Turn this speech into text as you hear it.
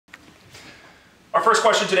Our first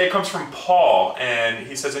question today comes from Paul, and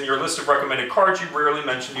he says, in your list of recommended cards, you rarely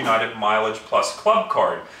mention United Mileage Plus Club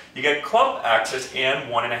Card. You get club access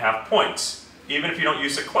and 1.5 points. Even if you don't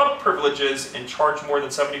use the club privileges and charge more than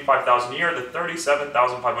 $75,000 a year, the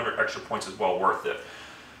 $37,500 extra points is well worth it.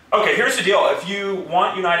 Okay, here's the deal. If you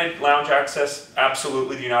want United Lounge access,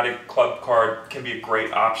 absolutely the United Club Card can be a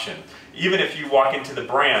great option. Even if you walk into the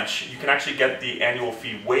branch, you can actually get the annual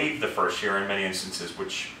fee waived the first year in many instances,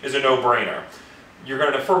 which is a no-brainer. You're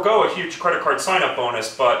going to forego a huge credit card sign-up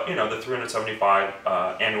bonus, but you know, the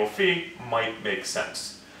 $375 annual fee might make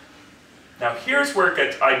sense. Now here's where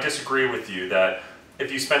I disagree with you that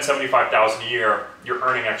if you spend $75,000 a year, you're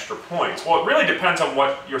earning extra points. Well, it really depends on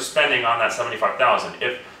what you're spending on that $75,000.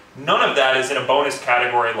 If none of that is in a bonus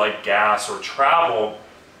category like gas or travel,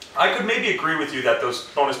 I could maybe agree with you that those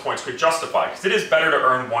bonus points could justify, because it is better to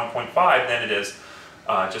earn 1.5 than it is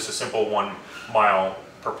just a simple 1 mile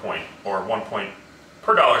per point or 1 point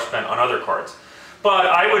per dollar spent on other cards. But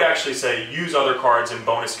I would actually say use other cards in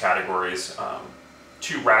bonus categories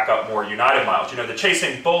to rack up more United miles. You know, the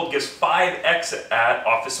Chasing Bold gives 5x at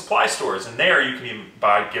office supply stores, and there you can even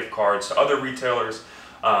buy gift cards to other retailers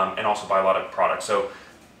and also buy a lot of products. So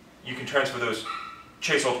you can transfer those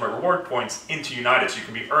Chase Ultimate Reward points into United, so you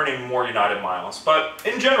can be earning more United miles. But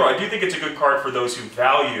in general, I do think it's a good card for those who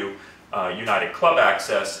value United Club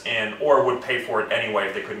access or would pay for it anyway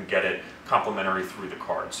if they couldn't get it complimentary through the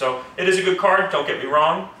card. So it is a good card, don't get me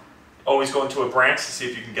wrong. Always go into a branch to see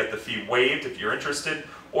if you can get the fee waived if you're interested,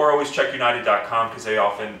 or always check United.com because they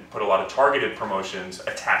often put a lot of targeted promotions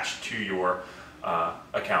attached to your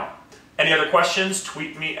account. Any other questions?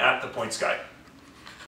 Tweet me at The Points Guy.